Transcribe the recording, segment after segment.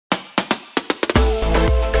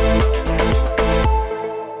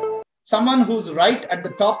someone who's right at the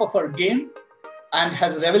top of her game and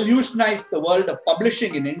has revolutionized the world of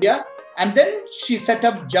publishing in India. And then she set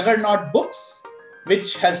up Juggernaut Books,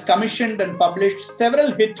 which has commissioned and published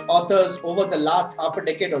several hit authors over the last half a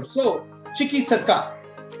decade or so. Chiki Sarkar.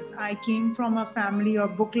 I came from a family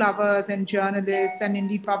of book lovers and journalists and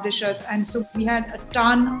indie publishers. And so we had a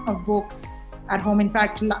ton of books at home. In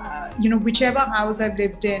fact, whichever house I've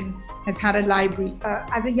lived in has had a library.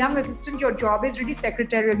 As a young assistant, your job is really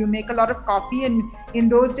secretarial. You make a lot of coffee, and in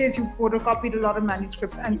those days, you photocopied a lot of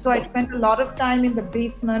manuscripts. And so I spent a lot of time in the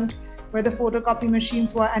basement where the photocopy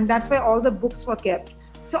machines were, and that's where all the books were kept.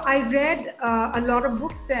 So I read a lot of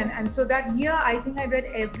books then, and so that year I think I read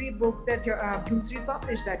every book that Bloomsbury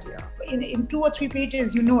published that year. In 2 or 3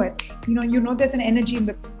 pages, you know it. You know there's an energy in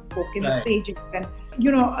the book, in the pages, and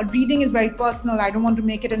reading is very personal. I don't want to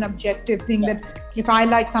make it an objective thing that if I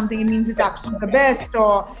like something, it means it's absolutely the best,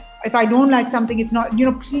 or if I don't like something, it's not.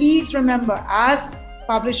 Please remember, as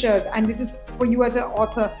publishers, and this is for you as an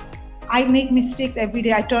author, I make mistakes every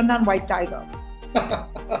day. I turn down White Tiger.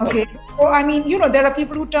 Okay. So, there are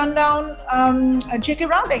people who turn down J.K.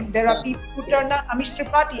 Rowling. There are people who turn down Amish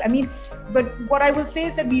Tripathi. But what I will say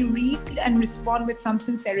is that we read and respond with some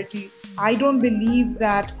sincerity. I don't believe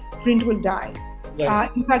that print will die.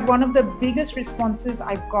 Right. In fact, one of the biggest responses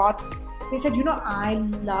I've got, they said, I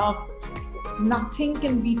love books. Nothing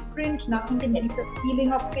can beat print. Nothing can beat the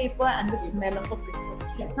feeling of paper and the smell of a print book.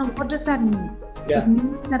 Yeah. Now, what does that mean? Yeah. It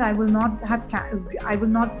means that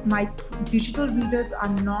my digital readers are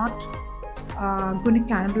not going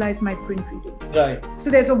to cannibalize my print reading. Right. So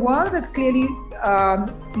there's a world that's clearly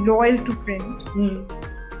loyal to print.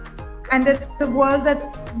 And there's the world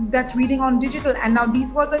that's reading on digital. And now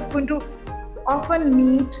these worlds are going to often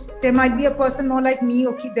meet. There might be a person more like me.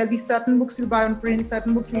 Okay, there'll be certain books you'll buy on print,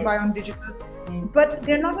 certain books you'll buy on digital. But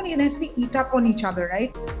they're not going to necessarily eat up on each other,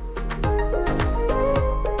 right?